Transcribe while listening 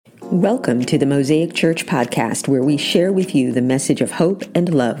Welcome to the Mosaic Church podcast, where we share with you the message of hope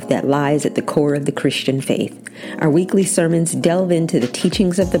and love that lies at the core of the Christian faith. Our weekly sermons delve into the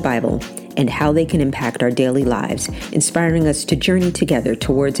teachings of the Bible and how they can impact our daily lives, inspiring us to journey together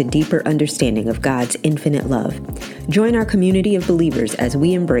towards a deeper understanding of God's infinite love. Join our community of believers as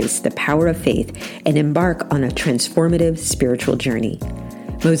we embrace the power of faith and embark on a transformative spiritual journey.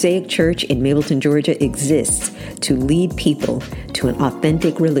 Mosaic Church in Mableton, Georgia exists to lead people to an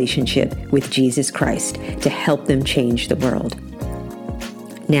authentic relationship with Jesus Christ to help them change the world.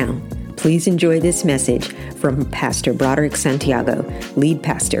 Now, please enjoy this message from Pastor Broderick Santiago, lead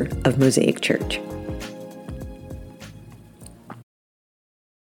pastor of Mosaic Church.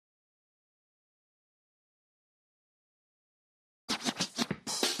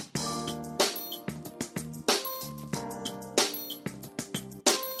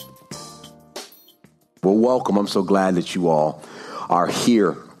 Well, welcome. I'm so glad that you all are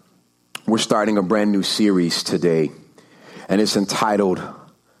here. We're starting a brand new series today, and it's entitled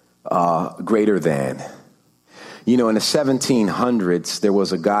Greater Than. You know, in the 1700s, there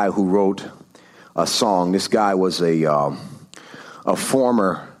was a guy who wrote a song. This guy was a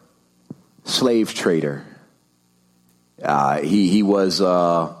former slave trader. He was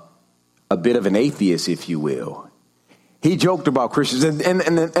a bit of an atheist, if you will. He joked about Christians, and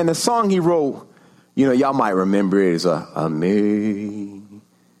the song he wrote, you know, y'all might remember it as Amazing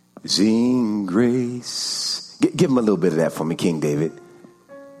Grace. Give him a little bit of that for me, King David.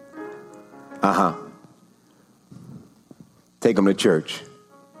 Take him to church.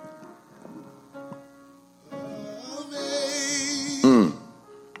 Amazing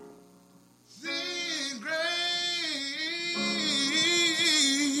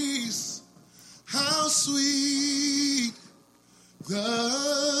grace, how sweet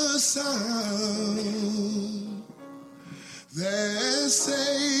the sound that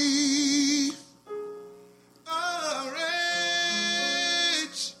saved a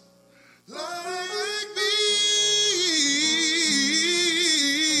wretch like me.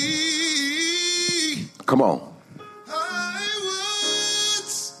 Come on. I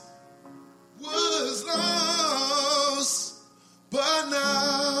once was lost, but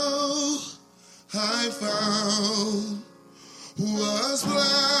now I found. Was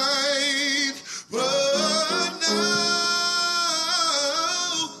blind, but now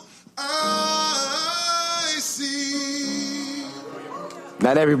I see.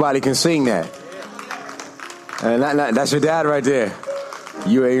 Not everybody can sing that. And that's your dad right there.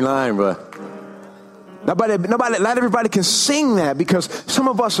 You ain't lying, bro. Not everybody can sing that, because some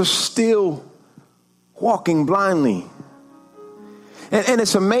of us are still walking blindly. And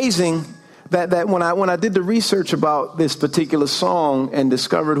it's amazing that when I did the research about this particular song and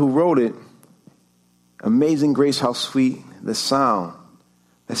discovered who wrote it, Amazing Grace, how sweet the sound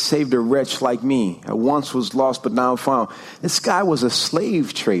that saved a wretch like me. I once was lost, but now I'm found. This guy was a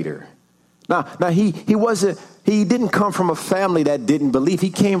slave trader. Now he didn't come from a family that didn't believe.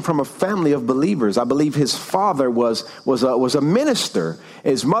 He came from a family of believers. I believe his father was a minister.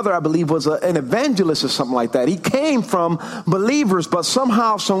 His mother, I believe, was an evangelist or something like that. He came from believers, but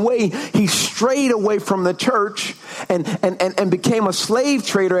somehow, some way, he strayed away from the church and became a slave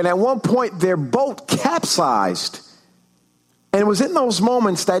trader. And at one point, their boat capsized. And it was in those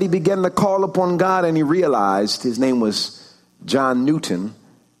moments that he began to call upon God, and he realized, his name was John Newton.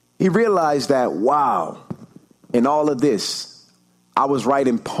 He realized that, wow, in all of this, I was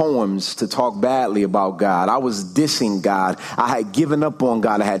writing poems to talk badly about God. I was dissing God. I had given up on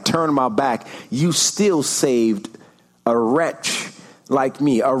God. I had turned my back. You still saved a wretch like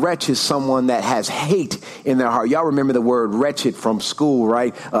me. A wretch is someone that has hate in their heart. Y'all remember the word wretched from school,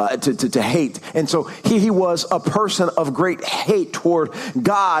 right? To hate. And so he was a person of great hate toward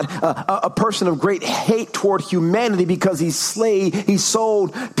God, a person of great hate toward humanity, because he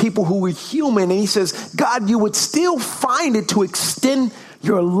sold people who were human. And he says, God, you would still find it to extend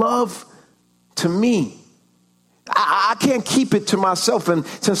your love to me. I can't keep it to myself, and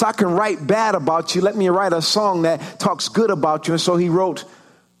since I can write bad about you, let me write a song that talks good about you. And so he wrote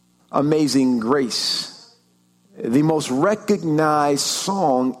Amazing Grace, the most recognized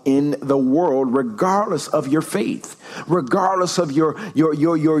song in the world, regardless of your faith, regardless of your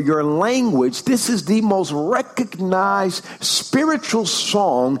language. This is the most recognized spiritual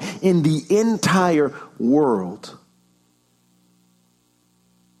song in the entire world.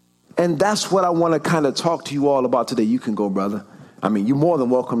 And that's what I want to kind of talk to you all about today. You can go, brother. I mean, you're more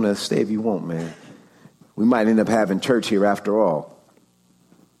than welcome to stay if you want, man. We might end up having church here after all.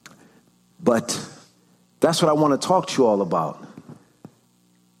 But that's what I want to talk to you all about,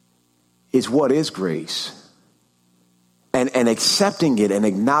 is what is grace. and accepting it and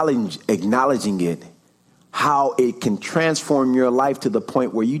acknowledging it, how it can transform your life to the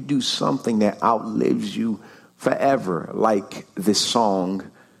point where you do something that outlives you forever, like this song,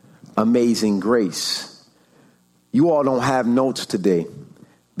 Amazing Grace. You all don't have notes today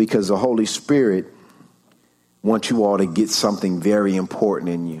because the Holy Spirit wants you all to get something very important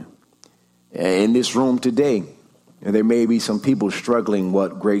in you. In this room today, there may be some people struggling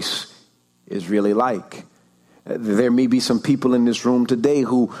what grace is really like. There may be some people in this room today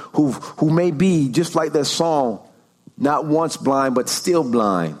who may be, just like that song, not once blind, but still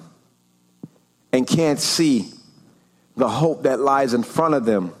blind, and can't see the hope that lies in front of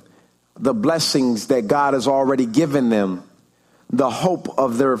them, the blessings that God has already given them, the hope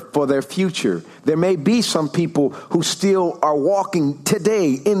for their future. There may be some people who still are walking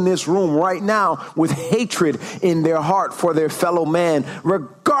today in this room right now with hatred in their heart for their fellow man,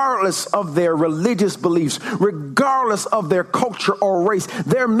 regardless of their religious beliefs, regardless of their culture or race.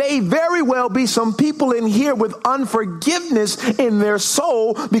 There may very well be some people in here with unforgiveness in their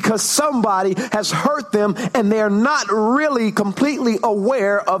soul because somebody has hurt them and they're not really completely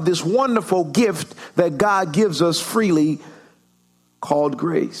aware of this wonderful gift that God gives us freely, called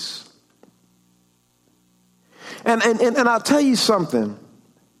grace. And I'll tell you something.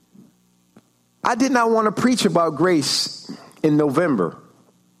 I did not want to preach about grace in November.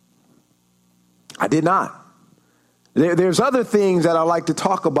 I did not. There's other things that I like to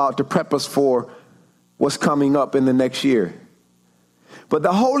talk about to prep us for what's coming up in the next year. But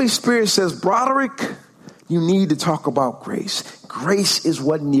the Holy Spirit says, Broderick, you need to talk about grace. Grace is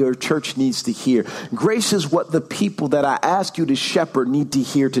what your church needs to hear. Grace is what the people that I ask you to shepherd need to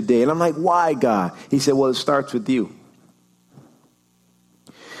hear today. And I'm like, why, God? He said, well, it starts with you.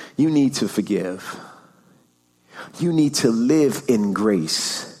 You need to forgive. You need to live in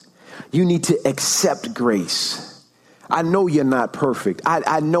grace. You need to accept grace. I know you're not perfect.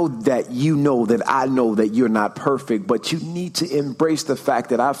 I know that you know that I know that you're not perfect, but you need to embrace the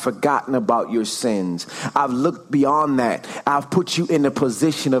fact that I've forgotten about your sins. I've looked beyond that. I've put you in a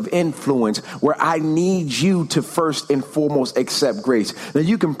position of influence where I need you to first and foremost accept grace. Now,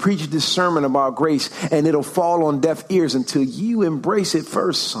 you can preach this sermon about grace and it'll fall on deaf ears until you embrace it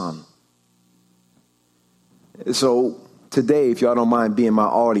first, son. So today, if y'all don't mind being my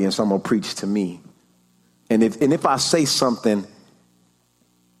audience, I'm going to preach to me. And if I say something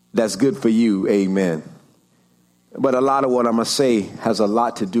that's good for you, amen. But a lot of what I'm going to say has a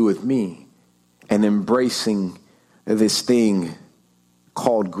lot to do with me and embracing this thing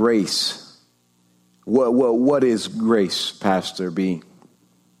called grace. What is grace, Pastor B?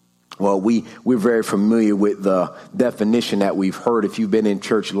 Well, we're very familiar with the definition that we've heard. If you've been in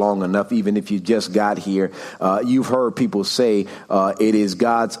church long enough, even if you just got here, you've heard people say it is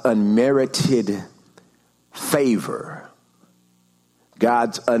God's unmerited favor.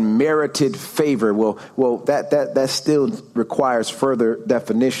 God's unmerited favor. Well, that still requires further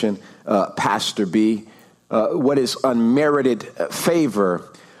definition, Pastor B. What is unmerited favor?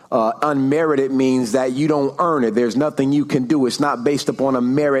 Unmerited means that you don't earn it. There's nothing you can do. It's not based upon a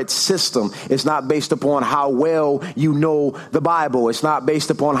merit system. It's not based upon how well you know the Bible. It's not based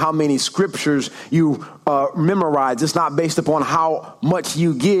upon how many scriptures you memorize. It's not based upon how much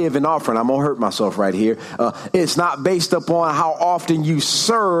you give in offering. I'm going to hurt myself right here. It's not based upon how often you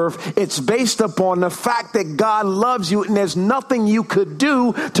serve. It's based upon the fact that God loves you and there's nothing you could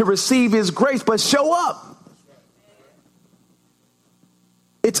do to receive his grace but show up.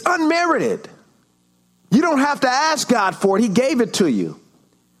 It's unmerited. You don't have to ask God for it. He gave it to you.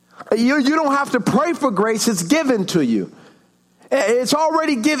 You don't have to pray for grace. It's given to you. It's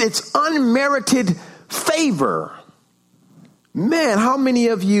already given. It's unmerited favor. Man, how many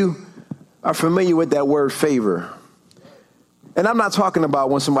of you are familiar with that word favor? And I'm not talking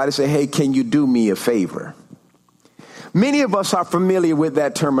about when somebody say, hey, can you do me a favor? Many of us are familiar with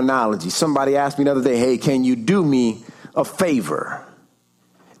that terminology. Somebody asked me the other day, hey, can you do me a favor?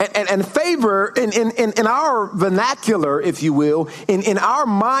 And favor in our vernacular, if you will, in our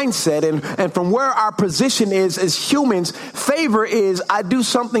mindset and from where our position is as humans, favor is I do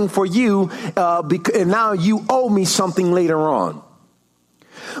something for you and now you owe me something later on.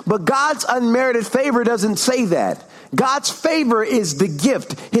 But God's unmerited favor doesn't say that. God's favor is the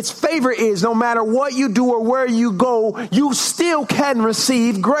gift. His favor is no matter what you do or where you go, you still can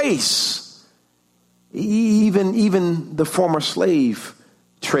receive grace. Even the former slave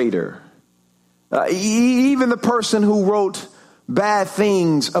trader, even the person who wrote bad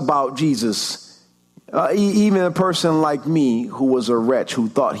things about Jesus, even a person like me who was a wretch who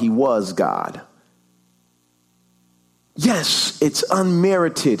thought he was God. Yes, it's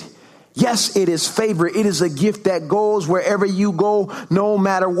unmerited Yes, it is favor. It is a gift that goes wherever you go, no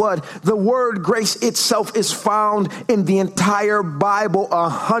matter what. The word grace itself is found in the entire Bible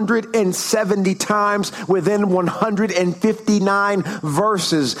 170 times within 159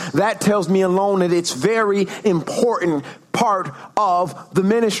 verses. That tells me alone that it's very important part of the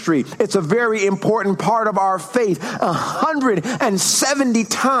ministry. It's a very important part of our faith. 170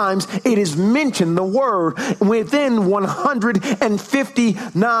 times it is mentioned, the word, within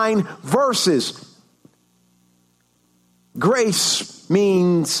 159 verses. Grace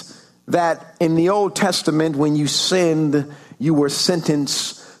means that in the Old Testament, when you sinned, you were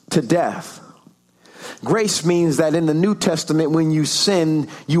sentenced to death. Grace means that in the New Testament, when you sin,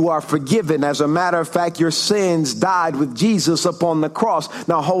 you are forgiven. As a matter of fact, your sins died with Jesus upon the cross.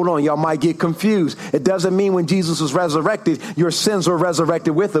 Now, hold on. Y'all might get confused. It doesn't mean when Jesus was resurrected, your sins were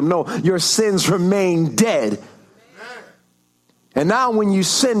resurrected with him. No, your sins remain dead. And now when you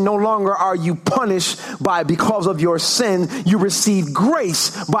sin, no longer are you punished because of your sin. You receive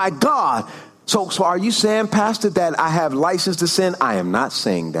grace by God. So are you saying, Pastor, that I have license to sin? I am not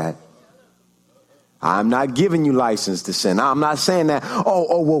saying that. I'm not giving you license to sin. I'm not saying that,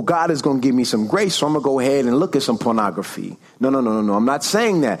 well, God is going to give me some grace, so I'm going to go ahead and look at some pornography. No. I'm not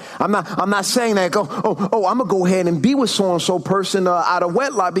saying that. I'm not saying that, I'm going to go ahead and be with so-and-so person out of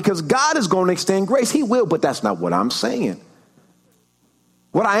wedlock because God is going to extend grace. He will, but that's not what I'm saying.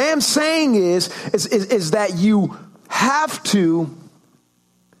 What I am saying is that you have to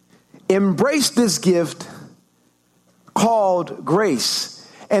embrace this gift called grace.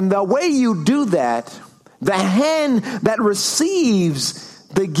 And the way you do that, the hand that receives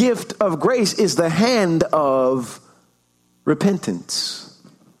the gift of grace is the hand of repentance.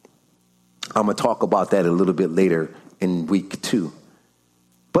 I'm going to talk about that a little bit later in week 2.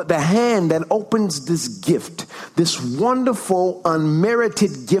 But the hand that opens this gift, this wonderful,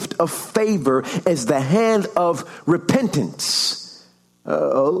 unmerited gift of favor, is the hand of repentance.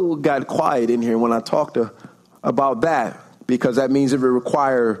 Got quiet in here when I talked about that. Because that means it will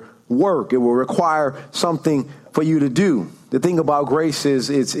require work. It will require something for you to do. The thing about grace is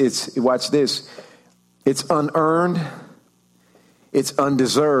it's watch this. It's unearned. It's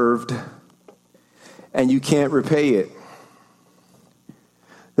undeserved. And you can't repay it.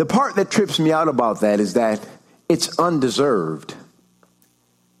 The part that trips me out about that is that it's undeserved.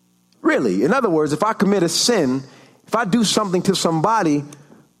 Really. In other words, if I commit a sin, if I do something to somebody,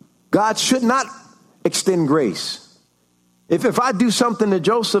 God should not extend grace. If I do something to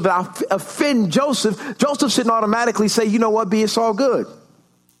Joseph, I offend Joseph shouldn't automatically say, you know what, B, it's all good.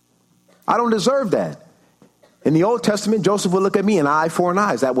 I don't deserve that. In the Old Testament, Joseph would look at me, an eye for an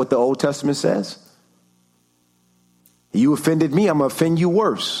eye. Is that what the Old Testament says? You offended me, I'm going to offend you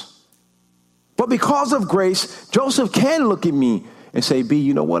worse. But because of grace, Joseph can look at me and say, B,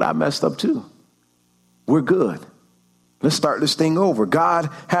 you know what, I messed up too. We're good. Let's start this thing over.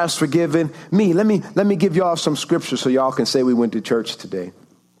 God has forgiven me. Let me give y'all some scripture so y'all can say we went to church today.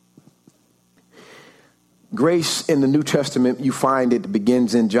 Grace in the New Testament, you find it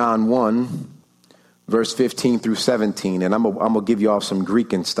begins in John 1, verse 15 through 17. And I'm going to give y'all some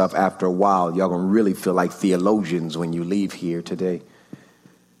Greek and stuff after a while. Y'all going to really feel like theologians when you leave here today.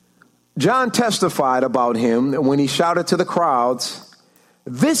 John testified about him when he shouted to the crowds,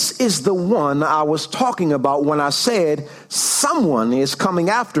 "This is the one I was talking about when I said, someone is coming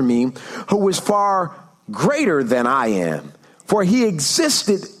after me who is far greater than I am. For he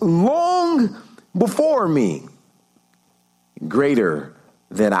existed long before me. Greater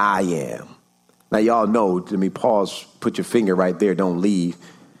than I am." Now, y'all know, let me pause, put your finger right there, don't leave.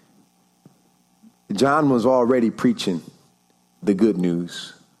 John was already preaching the good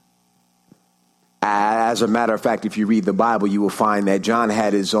news. As a matter of fact, if you read the Bible, you will find that John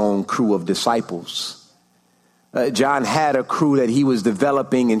had his own crew of disciples. John had a crew that he was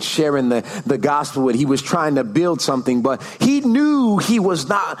developing and sharing the gospel with. He was trying to build something, but he knew he was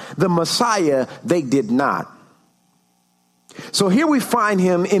not the Messiah. They did not. So here we find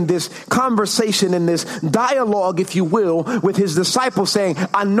him in this conversation, in this dialogue, if you will, with his disciples saying,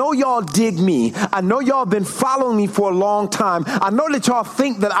 I know y'all dig me. I know y'all been following me for a long time. I know that y'all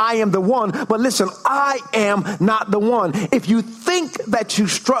think that I am the one, but listen, I am not the one. If you think that you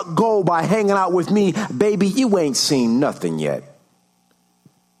struck gold by hanging out with me, baby, you ain't seen nothing yet.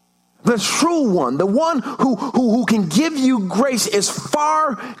 The true one, the one who can give you grace is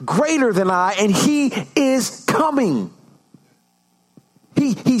far greater than I, and he is coming.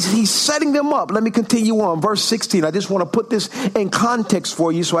 He's setting them up. Let me continue on. Verse 16. I just want to put this in context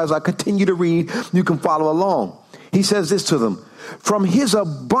for you so as I continue to read, you can follow along. He says this to them. From his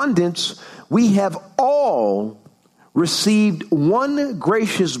abundance, we have all received one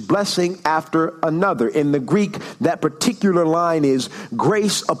gracious blessing after another. In the Greek, that particular line is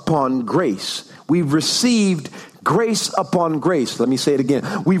grace upon grace. We've received grace upon grace. Let me say it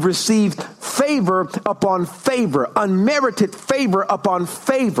again. We've received favor upon favor, unmerited favor upon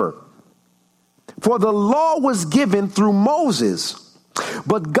favor. For the law was given through Moses,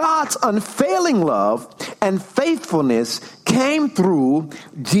 but God's unfailing love and faithfulness came through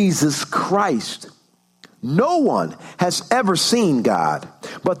Jesus Christ. No one has ever seen God,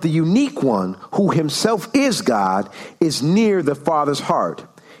 but the unique one, who himself is God, is near the Father's heart.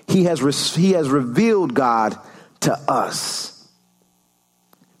 He has revealed God to us.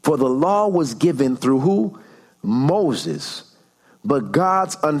 For the law was given through who? Moses. But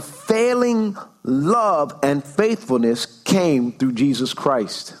God's unfailing love and faithfulness came through Jesus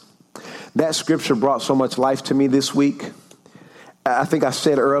Christ. That scripture brought so much life to me this week. I think I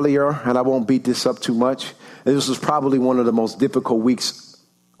said earlier, and I won't beat this up too much, this was probably one of the most difficult weeks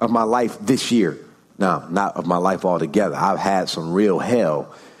of my life this year. Now, not of my life altogether. I've had some real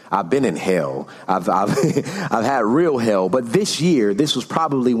hell. I've been in hell. I've had real hell. But this year, this was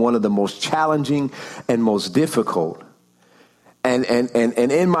probably one of the most challenging and most difficult. And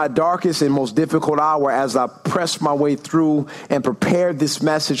in my darkest and most difficult hour, as I pressed my way through and prepared this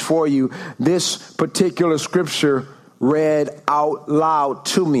message for you, this particular scripture read out loud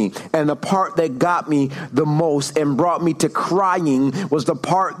to me. And the part that got me the most and brought me to crying was the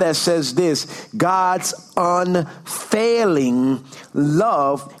part that says this: God's unfailing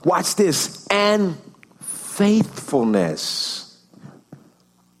love, watch this, and faithfulness.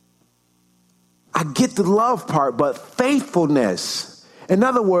 I get the love part, but faithfulness. In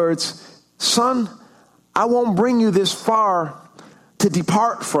other words, son, I won't bring you this far to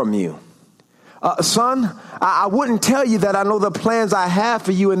depart from you. Son, I wouldn't tell you that I know the plans I have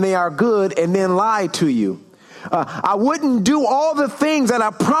for you and they are good and then lie to you. I wouldn't do all the things that I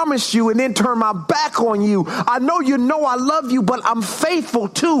promised you and then turn my back on you. I know I love you, but I'm faithful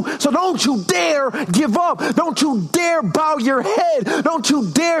too. So don't you dare give up. Don't you dare bow your head. Don't you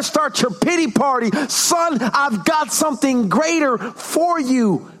dare start your pity party. Son, I've got something greater for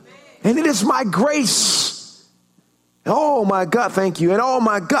you. And it is my grace. Oh my God, thank you. And oh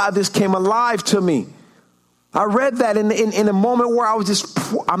my God, this came alive to me. I read that in a moment where I was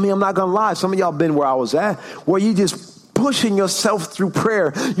I'm not going to lie. Some of y'all been where I was at, where you just pushing yourself through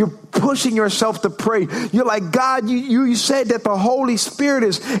prayer. You're pushing yourself to pray. You're like, God, you said that the Holy Spirit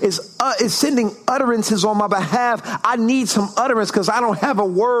is sending utterances on my behalf. I need some utterance because I don't have a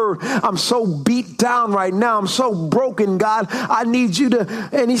word. I'm so beat down right now. I'm so broken, God. I need you to.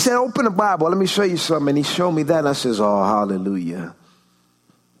 And he said, open the Bible. Let me show you something. And he showed me that. And I says, oh, hallelujah.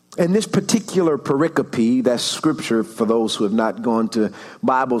 In this particular pericope, that's scripture for those who have not gone to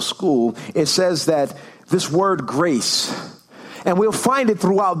Bible school, it says that this word grace, and we'll find it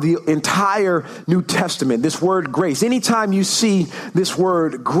throughout the entire New Testament, this word grace. Anytime you see this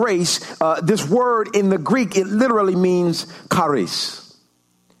word grace, this word in the Greek, it literally means charis.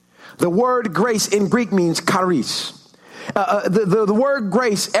 The word grace in Greek means charis. The word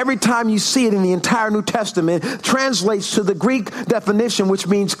grace, every time you see it in the entire New Testament, translates to the Greek definition, which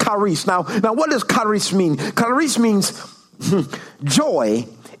means charis. Now, what does charis mean? Charis means joy.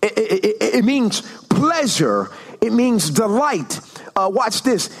 It means pleasure. It means delight. Watch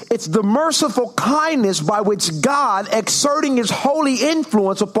this. It's the merciful kindness by which God, exerting his holy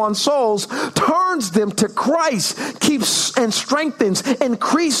influence upon souls, turns them to Christ, keeps and strengthens,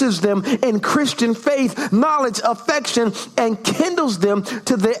 increases them in Christian faith, knowledge, affection, and kindles them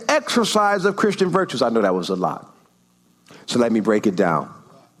to the exercise of Christian virtues. I know that was a lot. So let me break it down.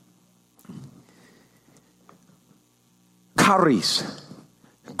 Charis,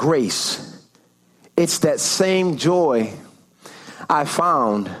 grace. It's that same joy I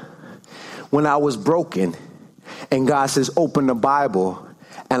found when I was broken, and God says, open the Bible,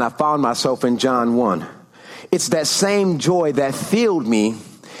 and I found myself in John 1. It's that same joy that filled me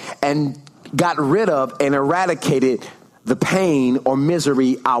and got rid of and eradicated the pain or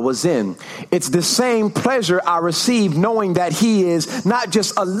misery I was in. It's the same pleasure I received knowing that he is not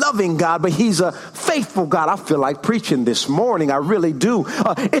just a loving God, but he's a faithful God. I feel like preaching this morning. I really do.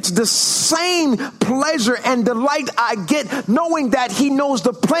 It's the same pleasure and delight I get knowing that he knows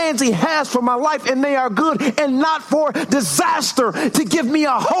the plans he has for my life and they are good and not for disaster, to give me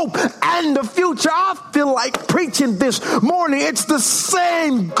a hope and the future. I feel like preaching this morning. It's the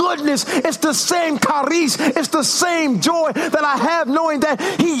same goodness. It's the same charis. It's the same joy. joy that I have knowing that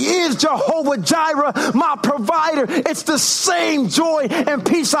he is Jehovah Jireh, my provider. It's the same joy and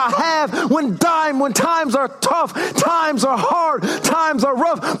peace I have when times are tough, times are hard, times are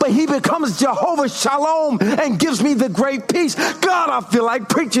rough, but he becomes Jehovah Shalom and gives me the great peace. God, I feel like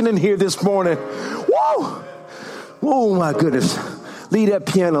preaching in here this morning. Whoa! Oh my goodness. Leave that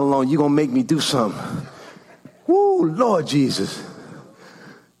piano alone. You're going to make me do something. Woo, Lord Jesus.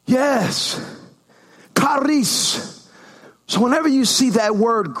 Yes. Charis. So whenever you see that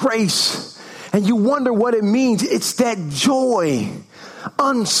word grace and you wonder what it means, it's that joy,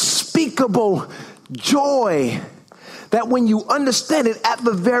 unspeakable joy, that when you understand it at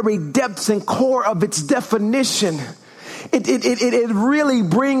the very depths and core of its definition, it really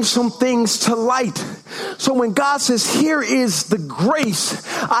brings some things to light. So when God says, here is the grace,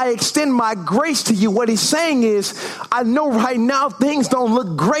 I extend my grace to you. What he's saying is, I know right now things don't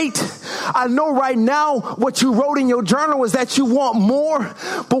look great. I know right now what you wrote in your journal is that you want more.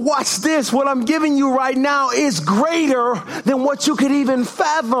 But watch this. What I'm giving you right now is greater than what you could even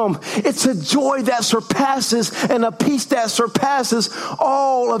fathom. It's a joy that surpasses and a peace that surpasses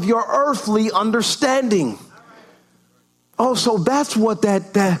all of your earthly understanding. Oh, so that's what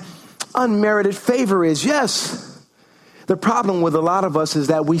that unmerited favor is. Yes. The problem with a lot of us is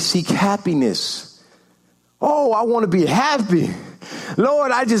that we seek happiness. Oh, I want to be happy.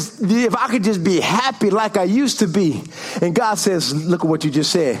 Lord, if I could just be happy like I used to be. And God says, look at what you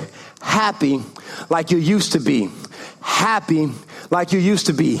just said. Happy like you used to be. Happy like you used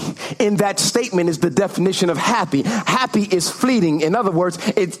to be. In that statement is the definition of happy. Happy is fleeting. In other words,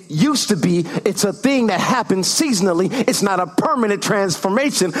 it used to be. It's a thing that happens seasonally. It's not a permanent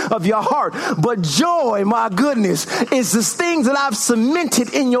transformation of your heart. But joy, my goodness, is the things that I've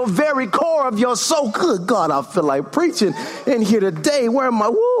cemented in your very core of your soul. Good God, I feel like preaching in here today. Where am I?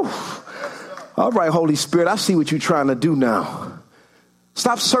 Woo. All right, Holy Spirit, I see what you're trying to do now.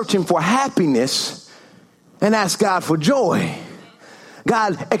 Stop searching for happiness and ask God for joy.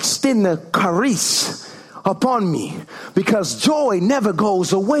 God, extend the charis upon me, because joy never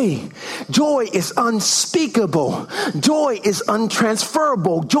goes away. Joy is unspeakable. Joy is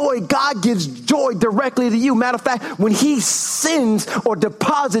untransferable. Joy, God gives joy directly to you. Matter of fact, when he sends or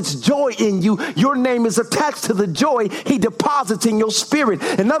deposits joy in you, your name is attached to the joy he deposits in your spirit.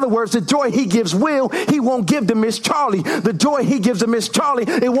 In other words, the joy he gives Will, he won't give to Miss Charlie. The joy he gives to Miss Charlie,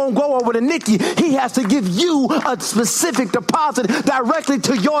 it won't go over to Nikki. He has to give you a specific deposit directly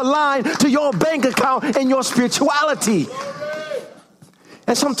to your line, to your bank account, and your spirituality.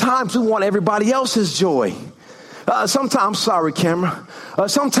 And sometimes we want everybody else's joy. Sometimes, sorry, camera.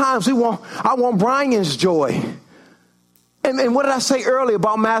 Sometimes I want Brian's joy. And what did I say earlier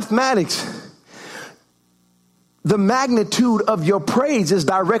about mathematics? The magnitude of your praise is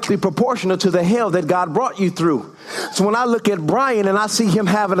directly proportional to the hell that God brought you through. So when I look at Brian and I see him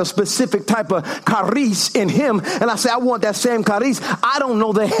having a specific type of charis in him, and I say, I want that same charis, I don't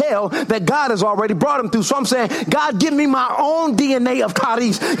know the hell that God has already brought him through. So I'm saying, God, give me my own DNA of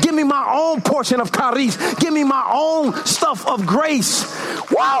charis. Give me my own portion of charis. Give me my own stuff of grace.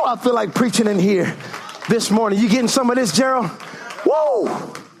 Wow, I feel like preaching in here this morning. You getting some of this, Gerald?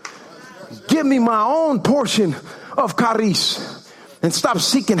 Whoa. Give me my own portion of charis, and stop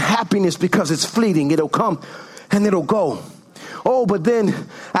seeking happiness because it's fleeting. It'll come and it'll go. Oh, but then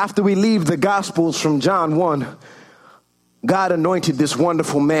after we leave the Gospels from John 1, God anointed this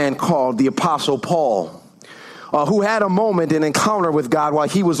wonderful man called the Apostle Paul, who had a moment, an encounter with God while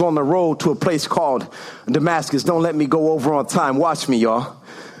he was on the road to a place called Damascus. Don't let me go over on time. Watch me, y'all.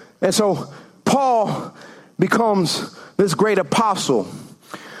 And so Paul becomes this great apostle.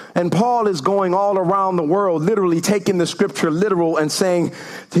 And Paul is going all around the world, literally taking the scripture literal and saying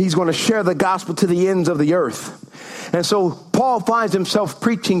he's going to share the gospel to the ends of the earth. And so Paul finds himself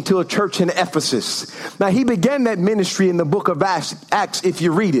preaching to a church in Ephesus. Now, he began that ministry in the book of Acts, if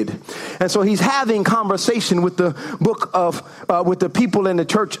you read it. And so he's having conversation with the with the people in the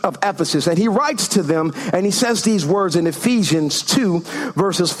church of Ephesus. And he writes to them and he says these words in Ephesians 2,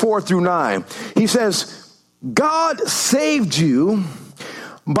 verses 4 through 9. He says, God saved you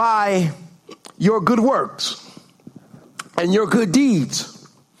by your good works and your good deeds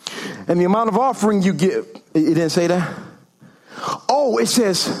and the amount of offering you give. It didn't say that. Oh, it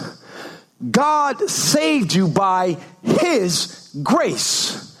says God saved you by his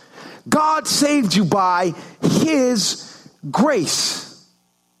grace. God saved you by his grace.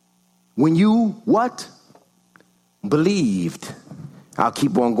 When you what? Believed. I'll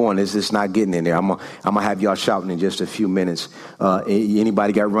keep on going. It's just not getting in there. I'm gonna have y'all shouting in just a few minutes.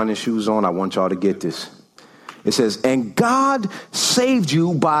 Anybody got running shoes on? I want y'all to get this. It says, and God saved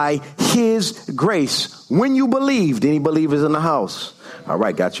you by his grace when you believed. Any believers in the house? All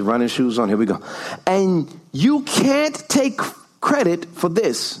right, got your running shoes on. Here we go. And you can't take credit for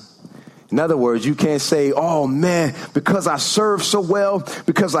this. In other words, you can't say, oh man, because I serve so well,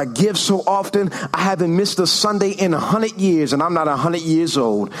 because I give so often, I haven't missed a Sunday in 100 years, and I'm not 100 years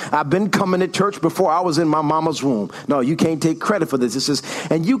old. I've been coming to church before I was in my mama's womb. No, you can't take credit for this. It says,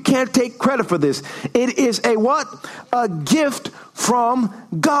 and you can't take credit for this. It is a what? A gift from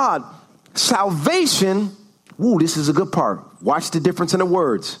God. Salvation, this is a good part. Watch the difference in the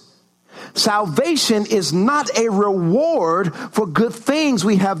words. Salvation is not a reward for good things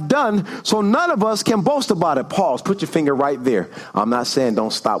we have done, so none of us can boast about it. Pause. Put your finger right there. I'm not saying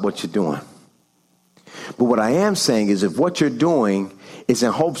don't stop what you're doing. But what I am saying is if what you're doing is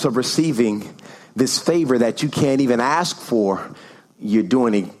in hopes of receiving this favor that you can't even ask for, you're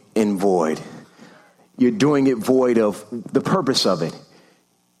doing it in void. You're doing it void of the purpose of it.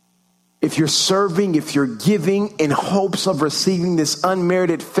 If you're serving, if you're giving in hopes of receiving this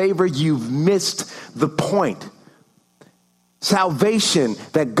unmerited favor, you've missed the point. Salvation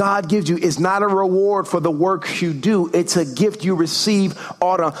that God gives you is not a reward for the work you do. It's a gift you receive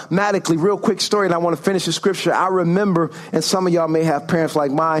automatically. Real quick story, and I want to finish the scripture. I remember, and some of y'all may have parents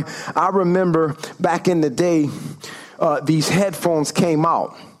like mine, I remember back in the day, these headphones came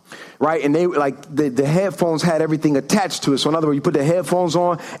out. Right. And they like the headphones had everything attached to it. So in other words, you put the headphones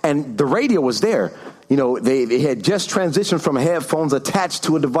on and the radio was there. You know, they had just transitioned from headphones attached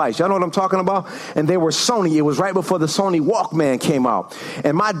to a device. Y'all know what I'm talking about? And they were Sony. It was right before the Sony Walkman came out.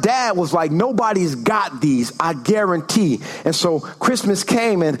 And my dad was like, nobody's got these, I guarantee. And so Christmas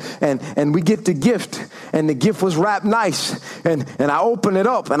came and we get the gift. And the gift was wrapped nice. And I open it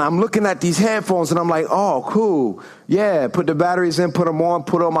up and I'm looking at these headphones and I'm like, oh, cool. Yeah, put the batteries in, put them on,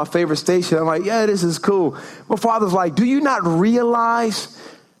 put on my favorite station. I'm like, yeah, this is cool. My father's like, do you not realize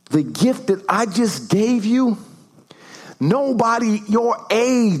the gift that I just gave you? Nobody your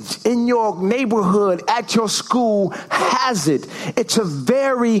age, in your neighborhood, at your school has it. It's a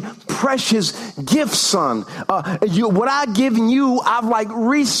very precious gift, son. What I've given you, I've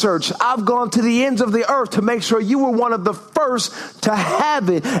researched. I've gone to the ends of the earth to make sure you were one of the first to have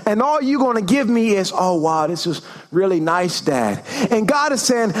it. And all you're going to give me is, oh, wow, this is really nice, Dad. And God is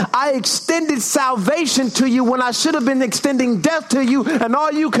saying, I extended salvation to you when I should have been extending death to you. And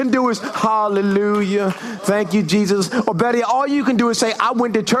all you can do is, hallelujah. Thank you, Jesus. Or better yet, all you can do is say, I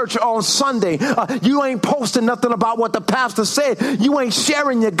went to church on Sunday. You ain't posting nothing about what the pastor said. You ain't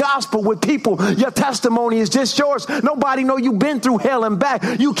sharing your gospel with people. Your testimony is just yours. Nobody know you've been through hell and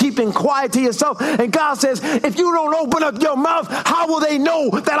back. You keeping quiet to yourself. And God says, if you don't open up your mouth, how will they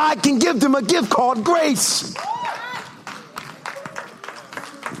know that I can give them a gift called grace?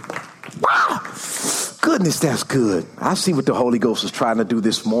 Wow. Goodness, that's good. I see what the Holy Ghost is trying to do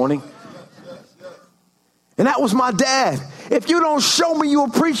this morning. And that was my dad. If you don't show me you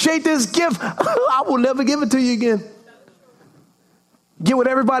appreciate this gift, I will never give it to you again. Get what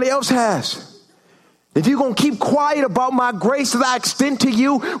everybody else has. If you're going to keep quiet about my grace that I extend to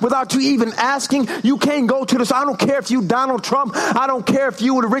you without you even asking, you can't go to this. I don't care if you Donald Trump. I don't care if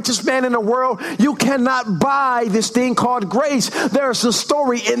you were the richest man in the world. You cannot buy this thing called grace. There's a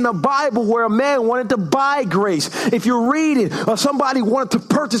story in the Bible where a man wanted to buy grace. If you read it, or somebody wanted to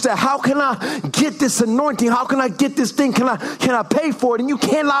purchase that, how can I get this anointing? How can I get this thing? Can I pay for it? And you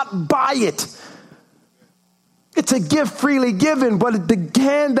cannot buy it. It's a gift freely given, but the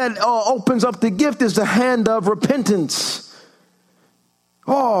hand that opens up the gift is the hand of repentance.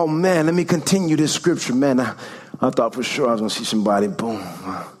 Oh, man, let me continue this scripture, man. I thought for sure I was going to see somebody, boom.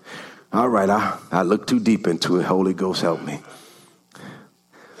 All right, I looked too deep into it. Holy Ghost, help me.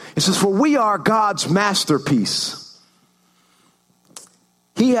 It says, for we are God's masterpiece.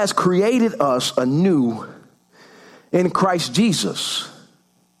 He has created us anew in Christ Jesus,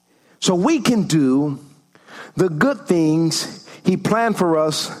 so we can do the good things he planned for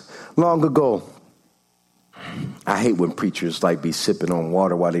us long ago. I hate when preachers be sipping on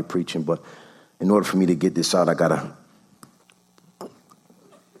water while they're preaching, but in order for me to get this out, I gotta.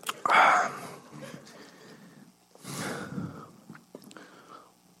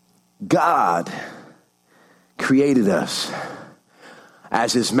 God created us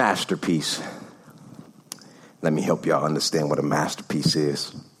as his masterpiece. Let me help y'all understand what a masterpiece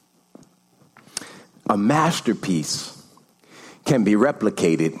is. A masterpiece can be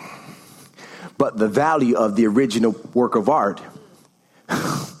replicated, but the value of the original work of art,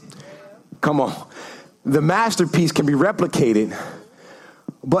 come on, the masterpiece can be replicated,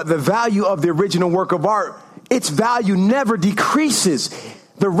 but the value of the original work of art, its value never decreases.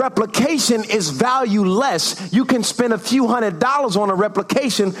 the replication is valueless. You can spend a few $100s on a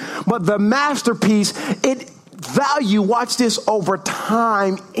replication, but the masterpiece, it value, watch this, over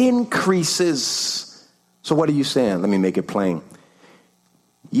time increases. So what are you saying? Let me make it plain.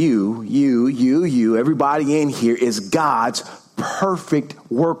 You, everybody in here is God's perfect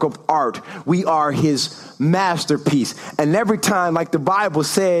work of art. We are his masterpiece. And every time, like the Bible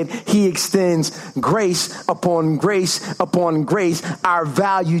said, he extends grace upon grace upon grace, our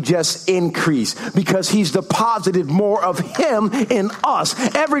value just increased because he's deposited more of him in us.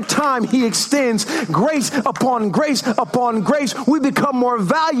 Every time he extends grace upon grace upon grace, we become more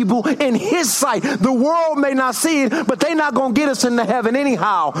valuable in his sight. The world may not see it, but they're not going to get us into heaven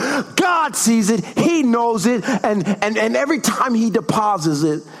anyhow. God sees it. He knows it. And every time he deposits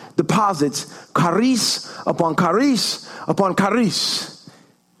charis upon charis upon charis,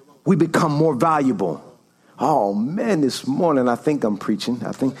 we become more valuable. Oh man, this morning I think I'm preaching.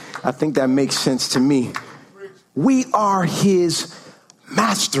 I think that makes sense to me. We are his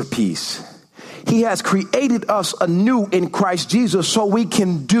masterpiece. He has created us anew in Christ Jesus so we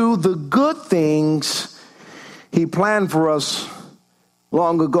can do the good things he planned for us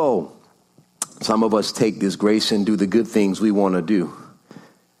long ago. Some of us take this grace and do the good things we want to do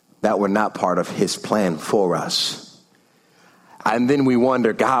that were not part of his plan for us. And then we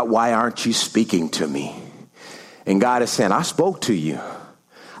wonder, God, why aren't you speaking to me? And God is saying, I spoke to you.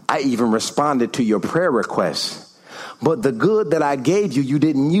 I even responded to your prayer requests. But the good that I gave you, you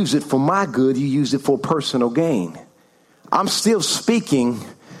didn't use it for my good. You used it for personal gain. I'm still speaking,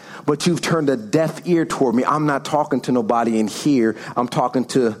 but you've turned a deaf ear toward me. I'm not talking to nobody in here. I'm talking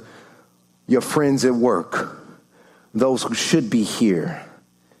to your friends at work, those who should be here.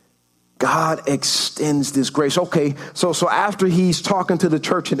 God extends this grace. Okay, so after he's talking to the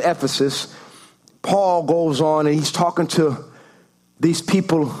church in Ephesus, Paul goes on and he's talking to these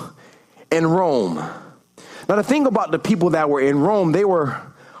people in Rome. Now, the thing about the people that were in Rome, they were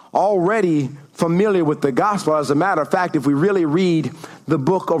already familiar with the gospel. As a matter of fact, if we really read the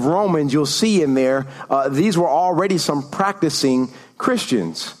book of Romans, you'll see in there, these were already some practicing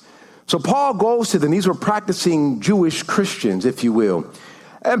Christians. So Paul goes to them. These were practicing Jewish Christians, if you will.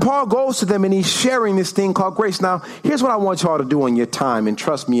 And Paul goes to them and he's sharing this thing called grace. Now, here's what I want y'all to do in your time. And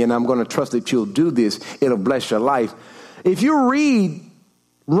trust me, and I'm going to trust that you'll do this. It'll bless your life. If you read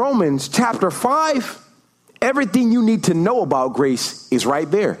Romans chapter 5, everything you need to know about grace is right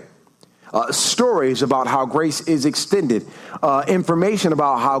there. Stories about how grace is extended, information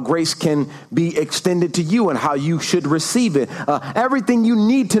about how grace can be extended to you and how you should receive it. Everything you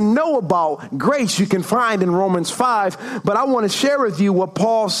need to know about grace you can find in Romans 5. But I want to share with you what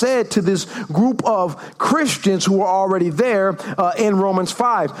Paul said to this group of Christians who were already there in Romans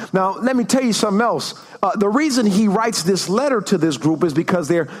 5. Now, let me tell you something else. The reason he writes this letter to this group is because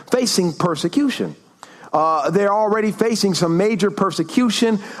they're facing persecution. They're already facing some major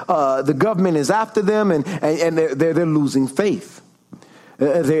persecution. The government is after them, and they're losing faith.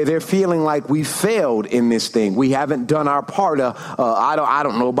 They're feeling like we failed in this thing. We haven't done our part. I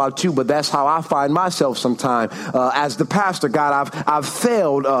don't know about you, but that's how I find myself sometime. As the pastor, God, I've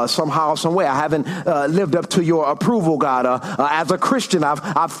failed somehow, some way. I haven't lived up to your approval, God. As a Christian,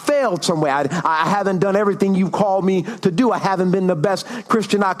 I've failed some way. I haven't done everything you've called me to do. I haven't been the best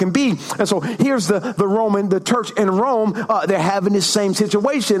Christian I can be. And so here's the church in Rome. They're having this same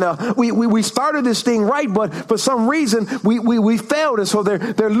situation. We started this thing right, but for some reason we failed, and so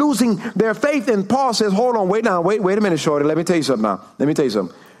they're losing their faith. And Paul says, hold on, wait a minute, shorty. Let me tell you something now.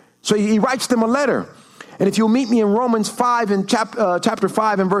 So he writes them a letter. And if you'll meet me in Romans 5 and chapter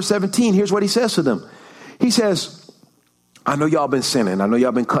 5 and verse 17, here's what he says to them. He says, I know y'all been sinning. I know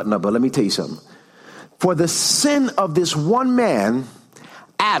y'all been cutting up, but let me tell you something. For the sin of this one man,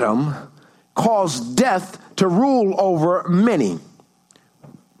 Adam, caused death to rule over many.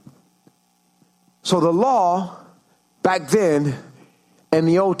 So the law back then in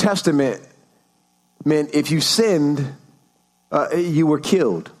the Old Testament meant if you sinned, you were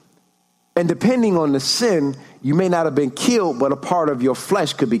killed. And depending on the sin, you may not have been killed, but a part of your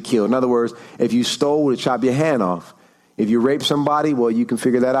flesh could be killed. In other words, if you stole, to chop your hand off. If you raped somebody, well, you can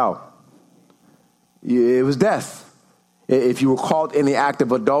figure that out. It was death. If you were caught in the act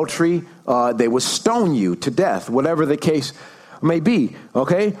of adultery, they would stone you to death, whatever the case may be.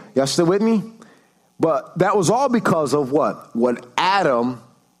 Okay? Y'all still with me? But that was all because of what? What Adam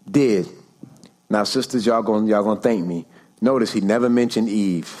did. Now, sisters, y'all gonna thank me. Notice he never mentioned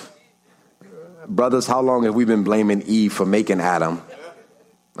Eve. Brothers, how long have we been blaming Eve for making Adam?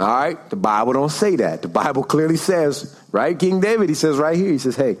 All right? The Bible don't say that. The Bible clearly says, right? King David, he says right here, he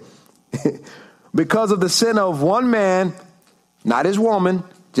says, hey, because of the sin of one man, Not his woman,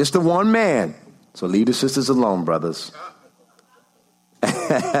 just the one man. So leave the sisters alone, brothers.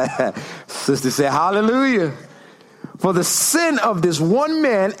 Sister said, hallelujah. For the sin of this one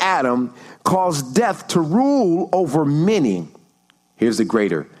man, Adam, caused death to rule over many. Here's the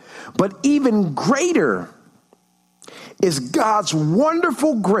greater. But even greater is God's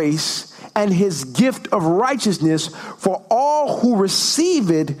wonderful grace and his gift of righteousness, for all who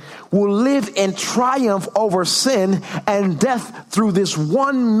receive it will live in triumph over sin and death through this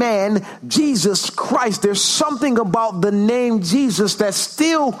one man, Jesus Christ. There's something about the name Jesus that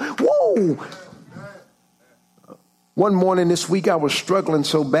still, whoa. One morning this week, I was struggling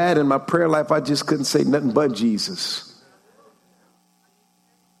so bad in my prayer life, I just couldn't say nothing but Jesus.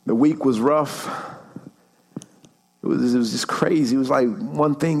 The week was rough. It was just crazy. It was like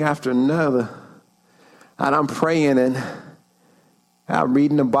one thing after another. And I'm praying and I'm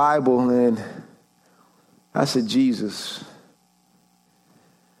reading the Bible and I said, Jesus,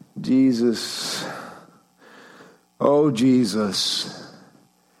 Jesus, oh, Jesus.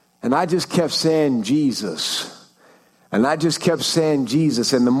 And I just kept saying Jesus. And I just kept saying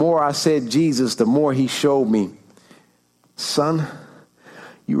Jesus. And the more I said Jesus, the more he showed me, son,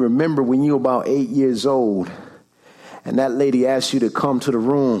 you remember when you were about 8 years old and that lady asked you to come to the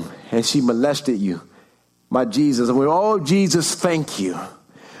room and she molested you. My Jesus, I went, oh, Jesus, thank you.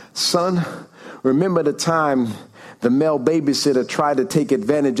 Son, remember the time the male babysitter tried to take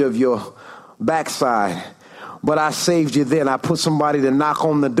advantage of your backside, but I saved you then. I put somebody to knock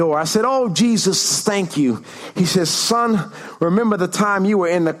on the door. I said, oh, Jesus, thank you. He says, son, remember the time you were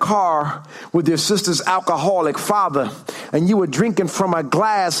in the car with your sister's alcoholic father and you were drinking from a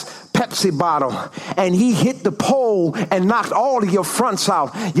glass Pepsi bottle and he hit the pole and knocked all of your fronts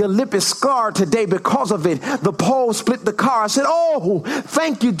out. Your lip is scarred today because of it. The pole split the car. I said, oh,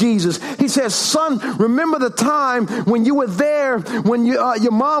 thank you, Jesus. He says, son, remember the time when you were there when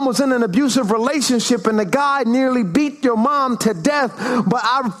your mom was in an abusive relationship and the guy nearly beat your mom to death, but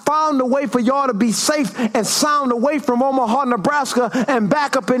I found a way for y'all to be safe and sound away from Omaha, Nebraska and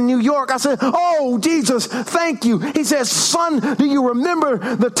back up in New York. I said, oh, Jesus, thank you. He says, son, do you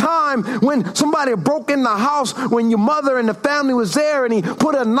remember the time when somebody broke in the house when your mother and the family was there and he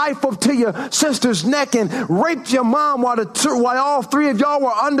put a knife up to your sister's neck and raped your mom while all three of y'all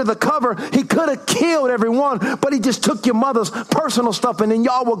were under the cover? He could have killed everyone, but he just took your mother's personal stuff and then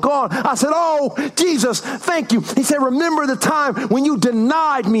y'all were gone. I said, oh, Jesus, thank you. He said, remember the time when you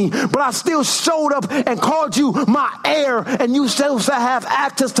denied me, but I still showed up and called you my heir and you still have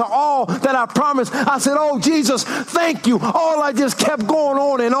access to all that I promised. I said, oh, Jesus, thank you. All I just kept going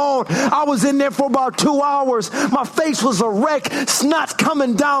on and on. I was in there for about 2 hours. My face was a wreck. Snot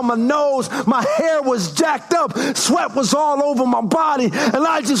coming down my nose. My hair was jacked up. Sweat was all over my body. And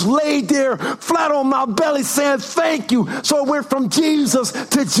I just laid there flat on my belly saying, thank you. So it went from Jesus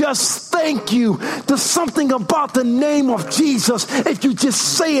to just thank you. There's something about the name of Jesus. If you just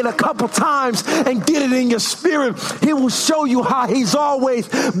say it a couple times and get it in your spirit, he will show you how he's always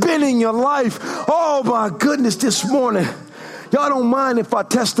been in your life. Oh my goodness, this morning. Y'all don't mind if I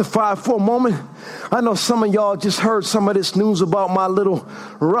testify for a moment? I know some of y'all just heard some of this news about my little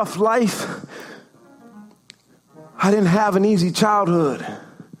rough life. I didn't have an easy childhood.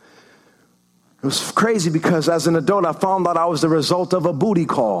 It was crazy because as an adult, I found out I was the result of a booty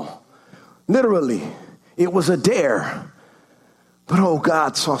call. Literally, it was a dare. But oh,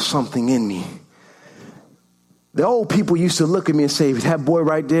 God saw something in me. The old people used to look at me and say, that boy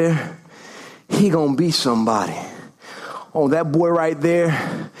right there, he gonna be somebody. Oh, that boy right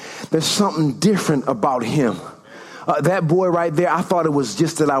there, there's something different about him. That boy right there, I thought it was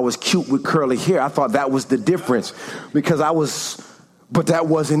just that I was cute with curly hair. I thought that was the difference but that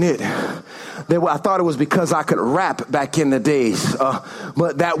wasn't it. I thought it was because I could rap back in the days,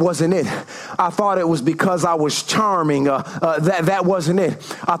 but that wasn't it. I thought it was because I was charming. That wasn't it.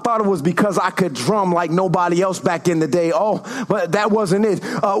 I thought it was because I could drum like nobody else back in the day. Oh, but that wasn't it.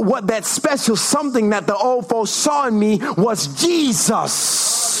 What that special something that the old folks saw in me was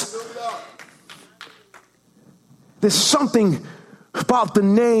Jesus. There's something about the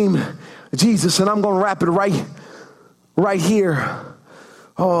name Jesus, and I'm going to wrap it right here.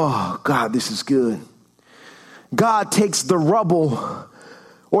 Oh, God, this is good. God takes the rubble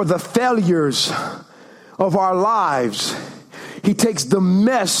or the failures of our lives. He takes the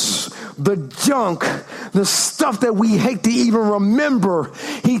mess, the junk, the stuff that we hate to even remember.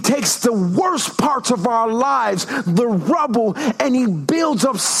 He takes the worst parts of our lives, the rubble, and he builds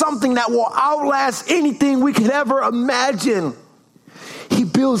up something that will outlast anything we could ever imagine. He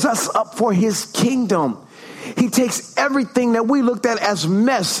builds us up for his kingdom. He takes everything that we looked at as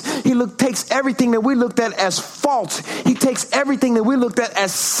mess. Takes everything that we looked at as fault. He takes everything that we looked at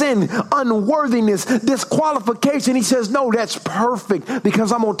as sin, unworthiness, disqualification. He says, no, that's perfect,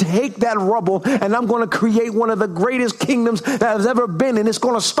 because I'm going to take that rubble and I'm going to create one of the greatest kingdoms that has ever been. And it's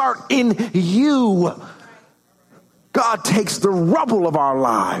going to start in you. God takes the rubble of our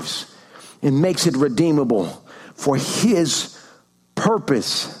lives and makes it redeemable for his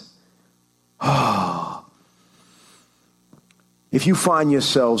purpose. If you find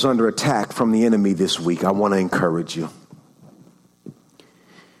yourselves under attack from the enemy this week, I want to encourage you.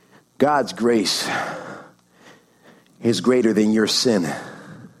 God's grace is greater than your sin.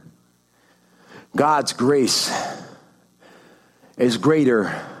 God's grace is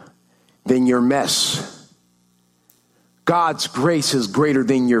greater than your mess. God's grace is greater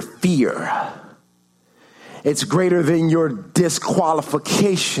than your fear. It's greater than your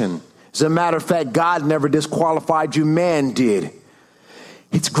disqualification. As a matter of fact, God never disqualified you, man did.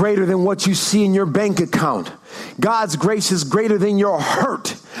 It's greater than what you see in your bank account. God's grace is greater than your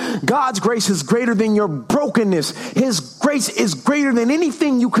hurt. God's grace is greater than your brokenness. His grace is greater than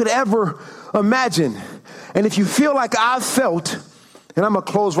anything you could ever imagine. And if you feel like I felt, and I'm going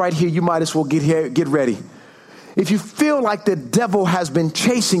to close right here, you might as well get ready. If you feel like the devil has been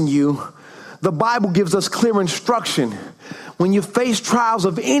chasing you, the Bible gives us clear instruction. When you face trials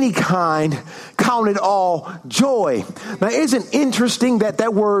of any kind, count it all joy. Now, isn't it interesting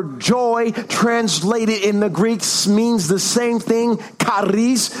that word joy translated in the Greek means the same thing,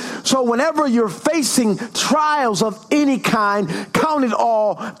 charis? So whenever you're facing trials of any kind, count it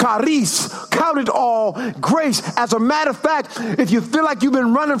all charis. Count it all grace. As a matter of fact, if you feel like you've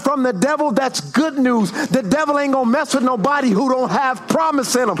been running from the devil, that's good news. The devil ain't gonna mess with nobody who don't have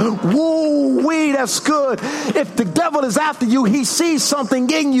promise in them. Woo-wee, that's good. If the devil is after you, he sees something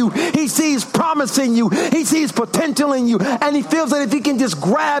in you. He sees promise in you. He sees potential in you. And he feels that if he can just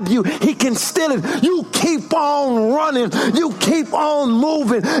grab you, he can steal it. You keep on running. You keep on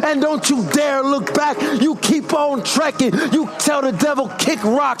moving. And don't you dare look back. You keep on trekking. You tell the devil, kick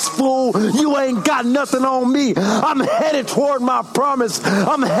rocks, fool. You ain't got nothing on me. I'm headed toward my promise.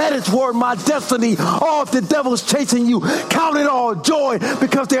 I'm headed toward my destiny. Oh, if the devil's chasing you, count it all joy,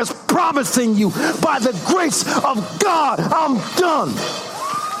 because there's promise in you. By the grace of God, I'm done.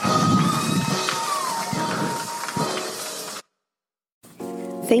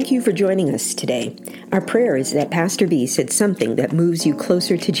 Thank you for joining us today. Our prayer is that Pastor B said something that moves you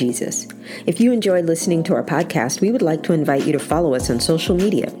closer to Jesus. If you enjoyed listening to our podcast, we would like to invite you to follow us on social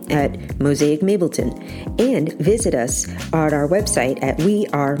media at Mosaic Mableton and visit us at our website at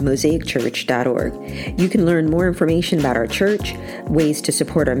wearemosaicchurch.org. You can learn more information about our church, ways to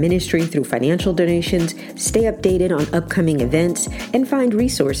support our ministry through financial donations, stay updated on upcoming events, and find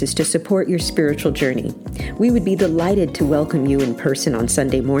resources to support your spiritual journey. We would be delighted to welcome you in person on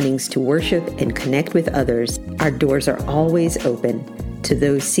Sunday mornings to worship and connect with others. Our doors are always open to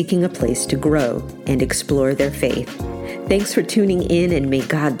those seeking a place to grow and explore their faith. Thanks for tuning in, and may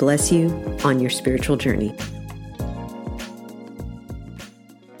God bless you on your spiritual journey.